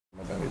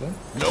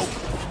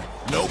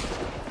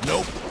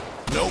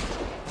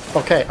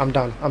Okay, I'm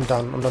done. I'm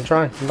done. I'm done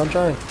trying. I'm done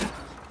trying.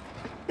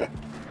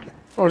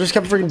 Oh, I just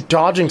kept freaking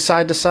dodging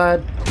side to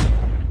side.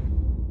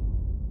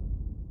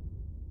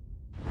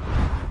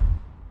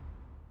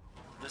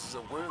 This is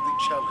a worthy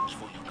challenge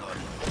for you,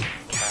 Guardian.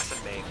 Cass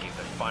and Maine gave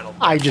their final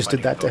I punch just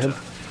did fighting that to him.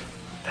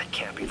 Gota. That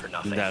can't be for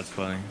nothing. That's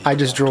funny. I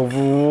just drove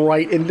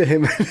right into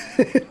him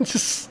and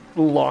just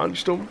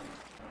launched him.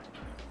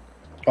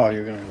 Oh,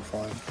 you're gonna go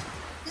flying.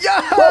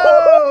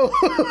 Yo!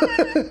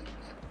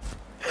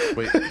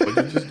 Wait, what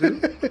did you just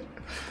do?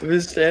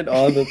 Just stand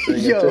on the thing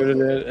Yo. and turn it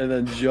in and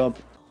then jump.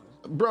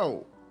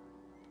 Bro.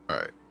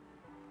 Alright.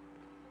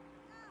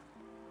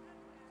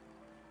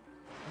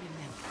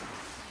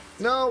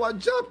 No, I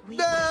jumped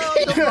down!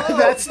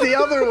 That's the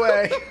other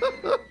way.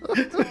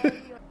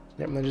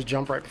 Yep, and then just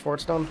jump right before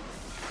it's done.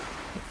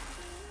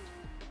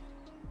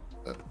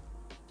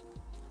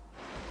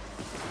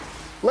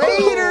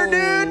 Later,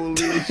 dude!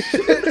 Holy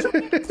shit.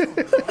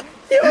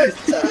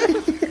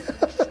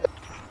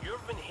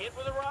 You've been hit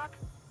with a rock?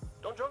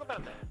 Don't joke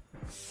about that.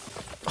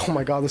 Oh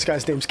my god, this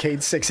guy's name's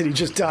Cade 6 and he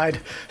just died.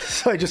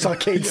 So I just saw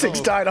Cade 6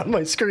 died on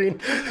my screen.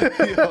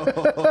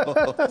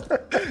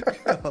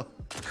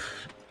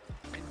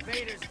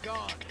 Invader's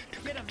gone.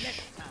 Get him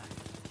next time.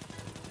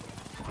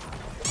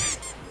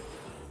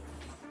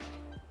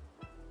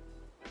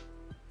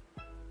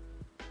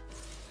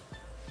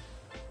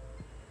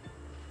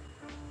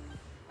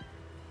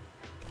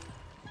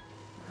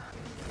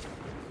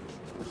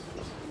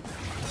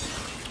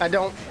 I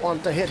don't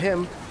want to hit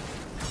him.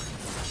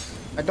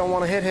 I don't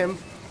want to hit him.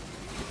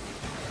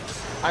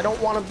 I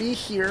don't want to be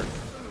here.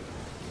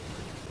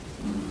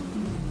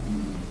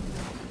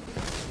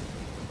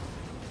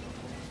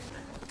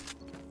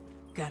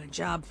 Got a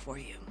job for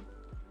you.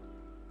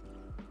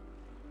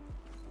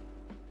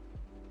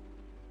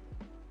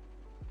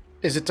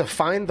 Is it to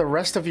find the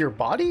rest of your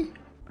body?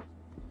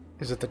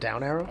 Is it the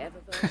down arrow?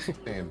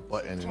 And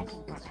button and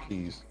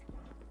keys.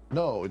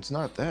 No, it's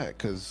not that,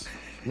 because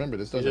remember,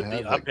 this Is doesn't it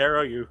have the like... up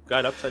arrow you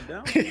got upside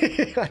down?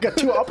 I got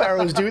 2 up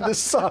arrows, dude. This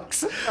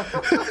sucks.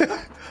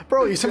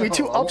 Bro, you sent me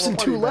 2 ups and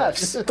 2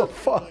 lefts. What the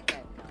fuck?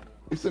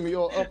 You sent me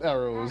all up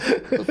arrows.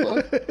 What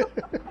the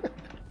fuck?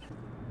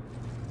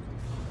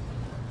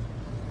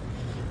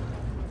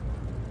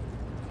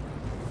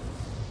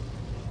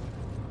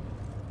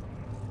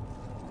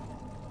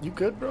 You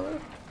good,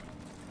 brother?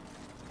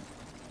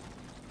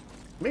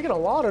 Making a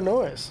lot of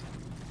noise.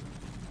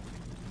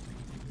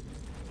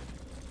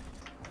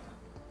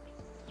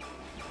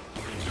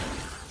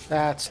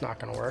 That's not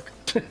gonna work.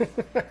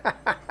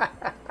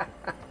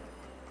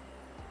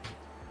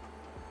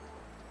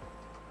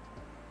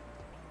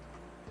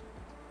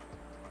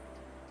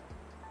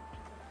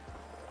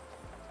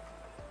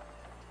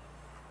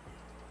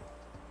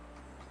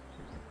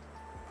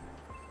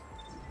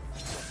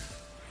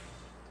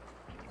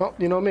 Well,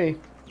 you know me.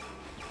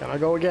 Gonna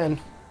go again.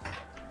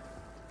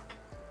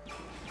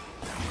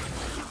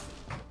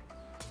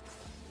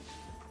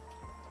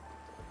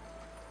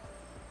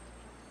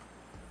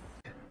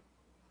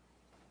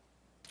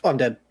 Oh, I'm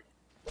dead.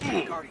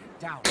 Guardian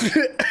down.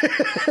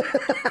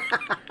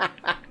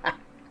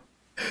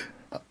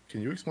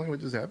 Can you explain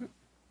what just happened?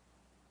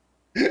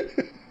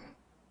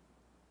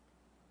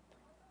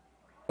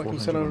 Fucking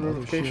sent out a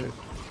notification.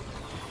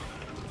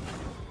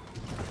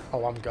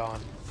 Oh, I'm gone.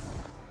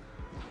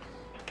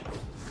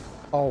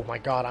 Oh my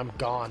god, I'm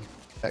gone.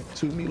 Back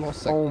to me,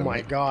 lost Oh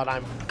my god,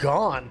 I'm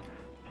gone.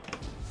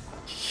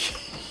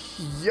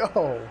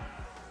 Yo.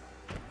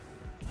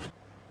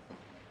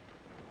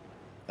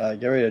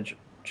 Get ready to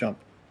jump.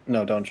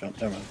 No, don't jump.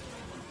 Never mind.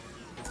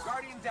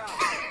 Guardian down.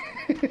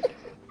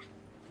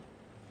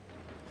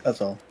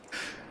 That's all.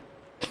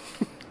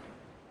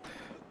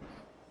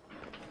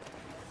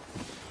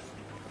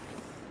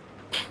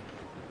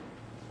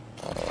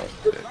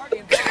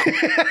 Guardian down.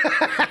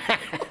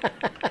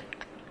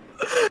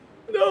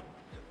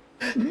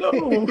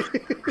 No.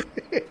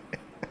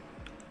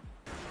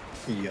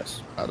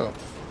 Yes. I don't.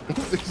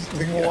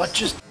 What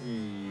just...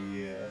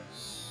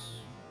 Yes.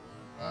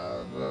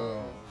 I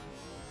know.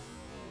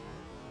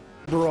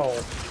 Bro.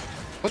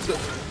 What the?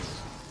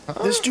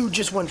 This dude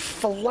just went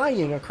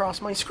flying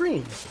across my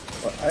screen.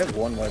 Well, I have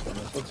one wipe on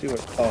this. Let's see what.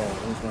 Oh,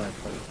 when's when I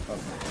play?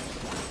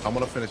 Okay. I'm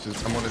gonna finish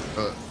this. I'm gonna.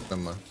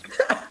 Never mind.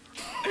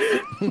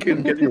 You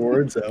can get your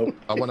words out.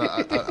 I wanna.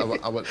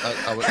 I would.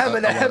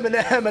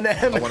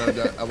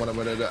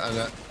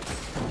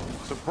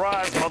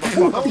 Surprise,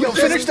 motherfucker! Yo,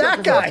 finish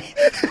that guy!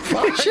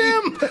 Finish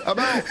him! I'm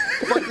out.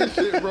 Fuck this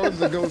shit, bro.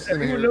 There's a ghost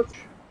in here.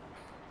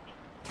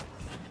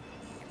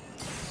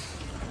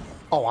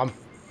 Oh,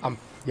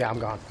 yeah, I'm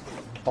gone.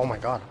 Oh my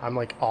god, I'm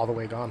like all the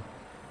way gone.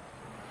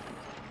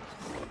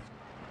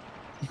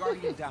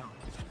 Guardian down.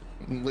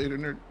 Later,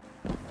 nerd.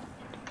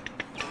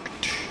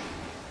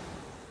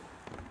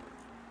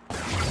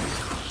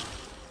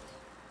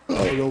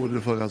 I don't know what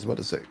the fuck I was about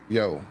to say.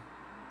 Yo.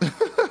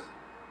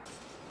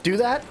 Do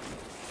that,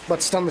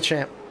 but stun the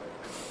champ.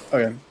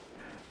 Okay.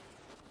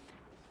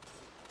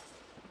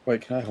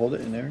 Wait, can I hold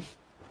it in there?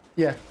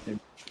 Yeah.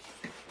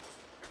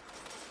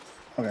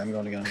 Okay, I'm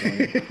going again. I'm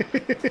going again.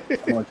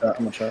 I'm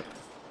gonna shot.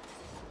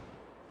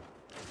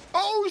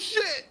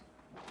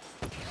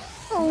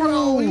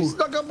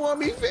 up on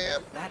me,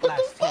 fam. That What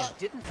last the fuck? tank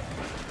didn't.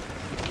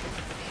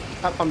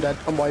 I'm dead.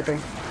 I'm wiping.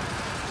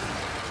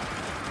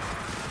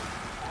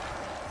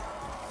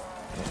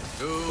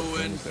 To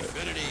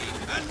infinity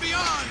and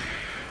beyond.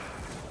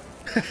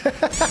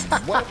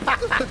 What?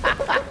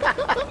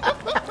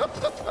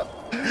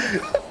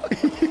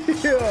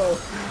 Yo.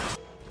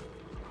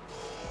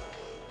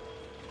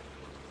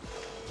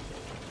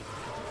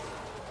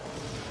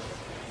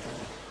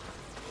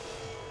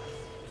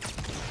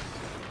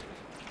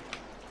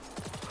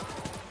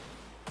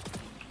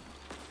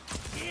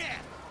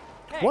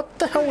 What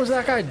the hell was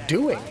that guy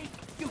doing?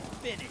 You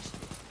finished.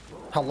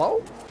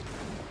 Hello?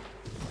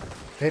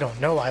 They don't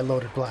know I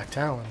loaded Black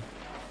Talon.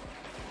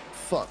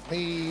 Fuck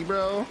me,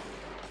 bro.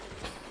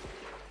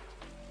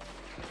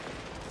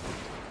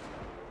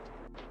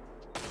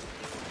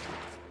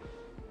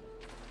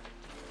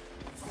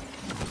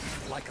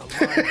 Like a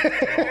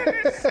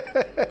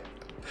lion.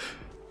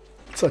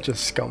 Such a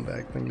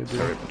scumbag thing to do.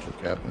 Sorry, Patrol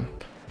Captain.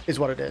 Is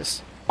what it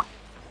is.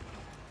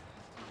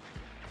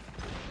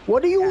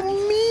 What do you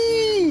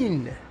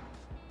mean?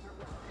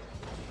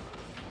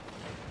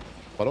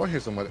 Why do I hear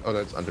somebody? Oh,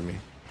 that's under me.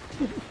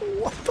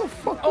 What the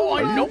fuck? Oh,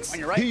 I know. was On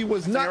your right. He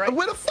was not. right.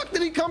 Where the fuck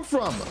did he come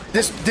from?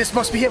 This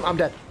must be him. I'm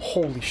dead.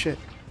 Holy shit.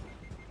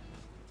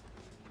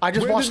 I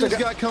just Where watched did the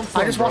this guy guy come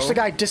from, I just watched bro? the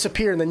guy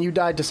disappear and then you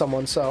died to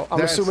someone, so I'm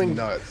That's assuming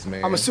nuts,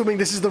 man. I'm assuming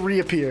this is the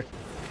reappear.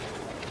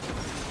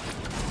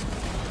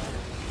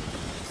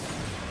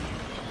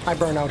 I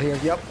burn out here.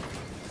 Yep.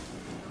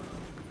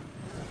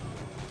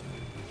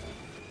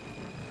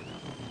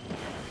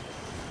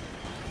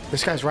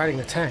 This guy's riding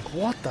the tank.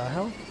 What the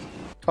hell?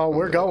 Oh,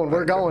 we're going.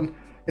 We're going.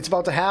 It's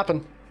about to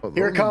happen. Oh,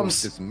 Here it Logan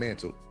was comes.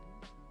 Dismantled.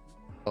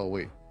 Oh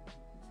wait.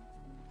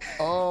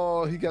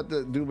 Oh, he got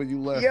the dude when you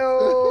left.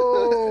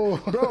 Yo!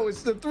 Bro,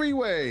 it's the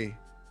three-way.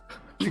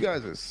 You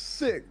guys are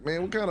sick,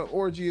 man. What kind of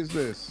orgy is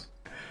this?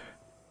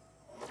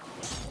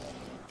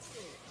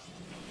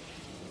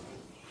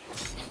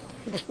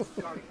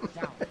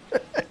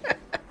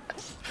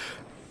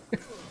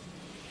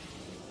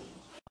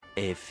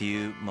 A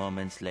few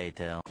moments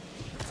later.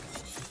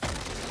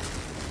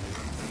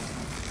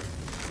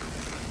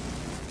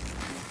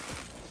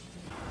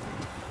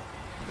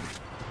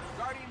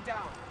 Guardian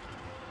down.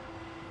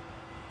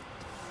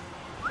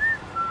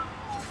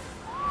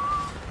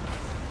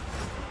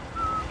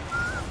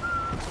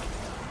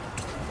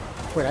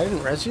 Wait, I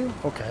didn't res you?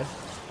 Okay.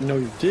 No,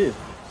 you did.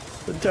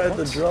 The guy at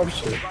the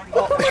dropship.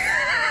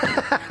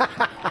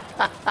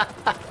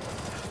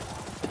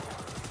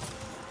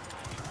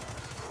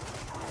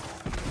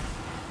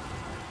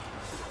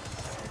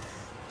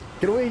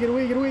 Get away, get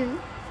away, get away.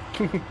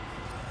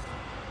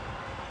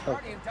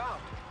 Guardian down.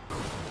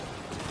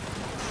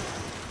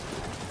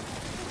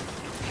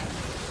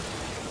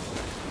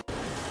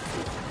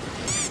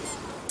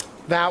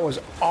 That was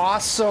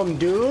awesome,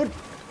 dude.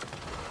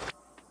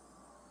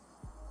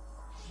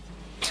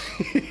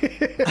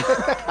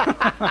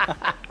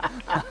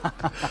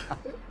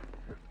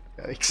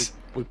 Yikes.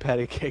 We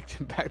patty caked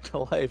him back to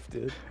life,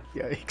 dude.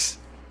 Yikes.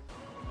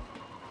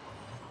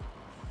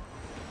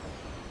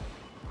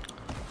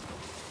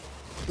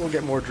 We'll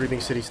get more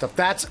Dreaming City stuff.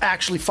 That's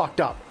actually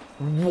fucked up.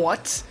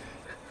 What?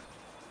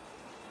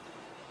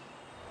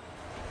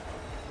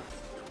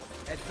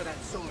 Head for that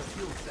solar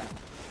fuel cell.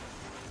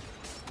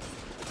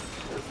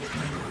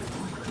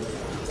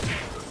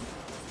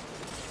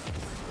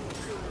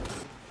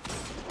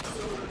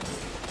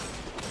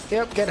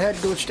 Yep, get head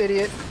glitched,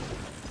 idiot.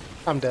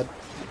 I'm dead.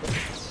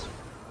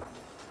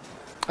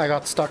 I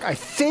got stuck, I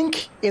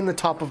think, in the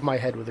top of my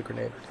head with a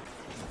grenade.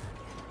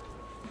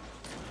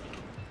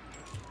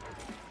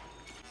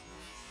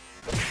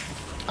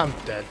 I'm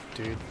dead,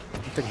 dude.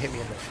 That thing hit me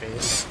in the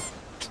face.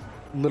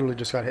 Literally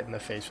just got hit in the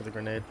face with a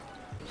grenade.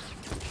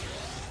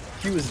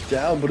 He was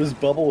down, but his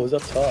bubble was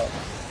up top.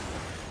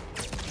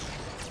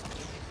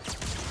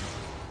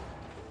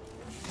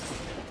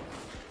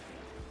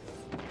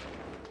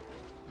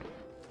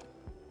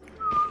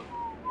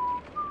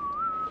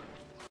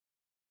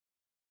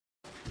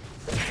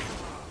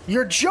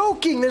 You're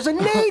joking! There's a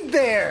nade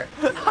there!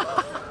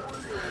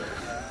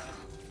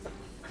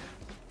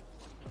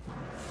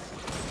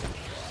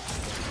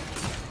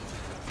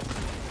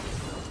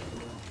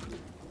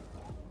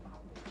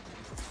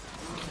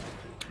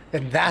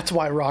 And that's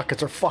why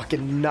rockets are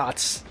fucking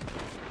nuts.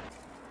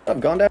 I've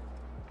gone down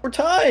 4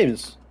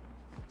 times.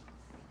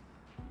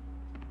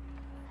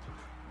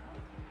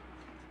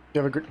 Do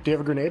you have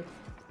a grenade?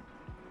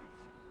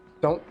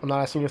 Don't. I'm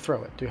not asking you to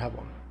throw it. Do you have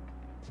one?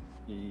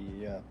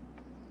 Yeah.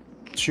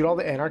 Shoot all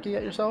the anarchy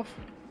at yourself?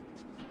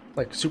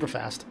 Like, super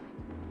fast.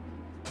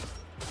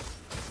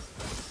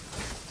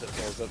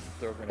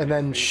 And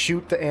then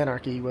shoot the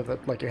anarchy with,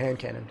 like, your hand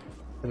cannon.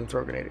 And then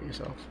throw a grenade at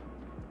yourself.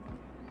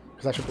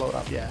 Because that should blow it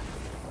up, yeah.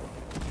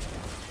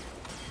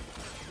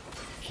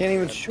 Can't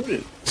even shoot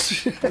it.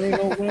 I don't even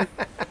know when.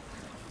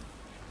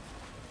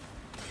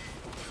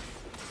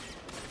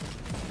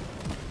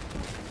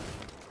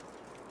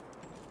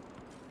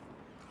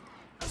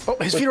 Oh,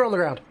 his feet are on the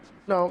ground.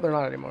 No, they're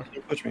not anymore.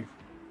 Don't push me.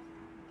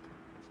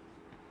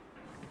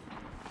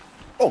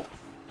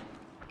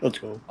 Let's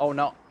go. Oh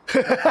no.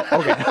 Finish.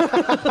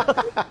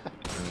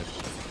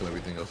 Kill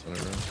everything else in the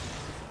room.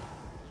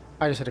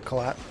 I just hit a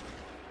collat.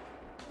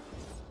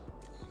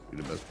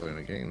 You're the best player in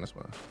the game. That's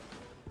why.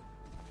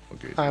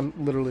 Okay. I'm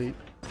literally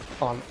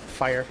on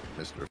fire.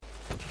 Mister.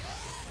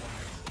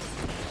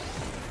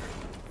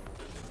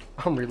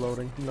 I'm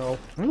reloading. No.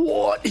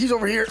 What? He's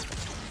over here.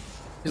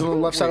 He's on the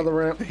left side of the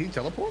ramp. Did he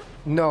teleport?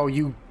 No,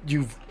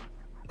 you've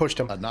pushed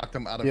him. I knocked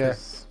him out of Yeah.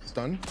 his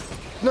stun.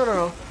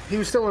 No. He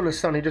was still in the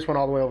stun. He just went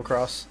all the way over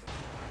across.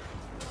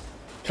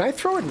 Can I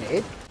throw a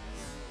nade?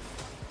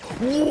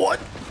 What?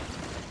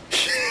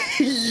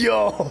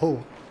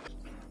 Yo.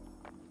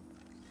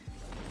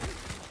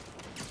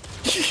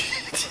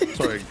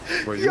 Sorry.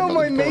 Bro, Yo,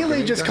 my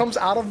melee just comes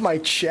out of my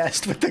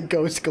chest with the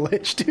ghost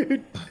glitch,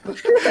 dude.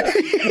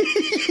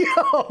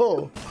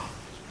 Yo.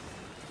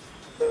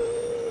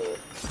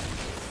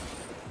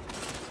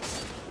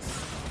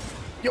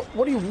 Yo,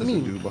 what do you There's a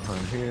mean? dude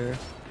behind here.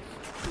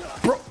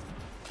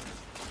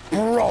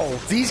 Bro,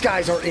 these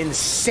guys are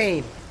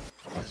insane.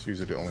 That's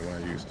usually the only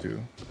one I use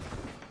too.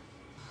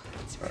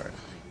 Alright.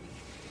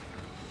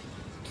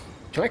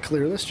 Can I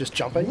clear this just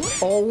jumping?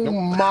 Oh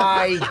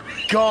my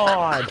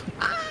god.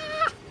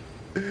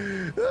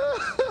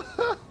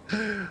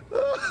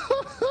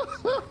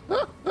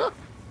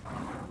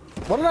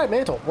 What did I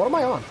mantle? What am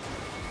I on?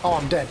 Oh,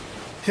 I'm dead.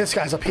 This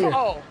guy's up here.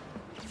 Oh,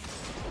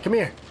 Come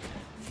here.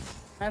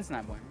 that's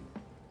not boring.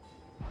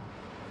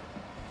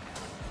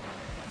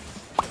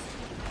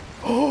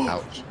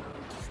 Ouch.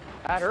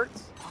 That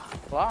hurts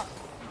a lot.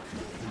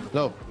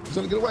 No, he's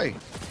gonna get away.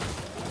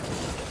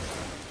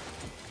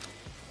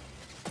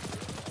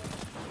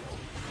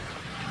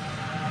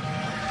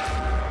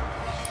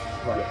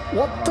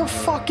 What the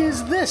fuck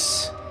is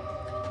this?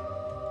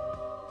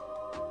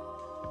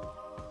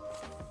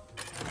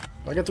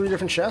 Do I get 3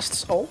 different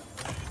chests? Oh,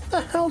 what the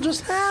hell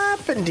just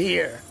happened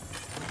here?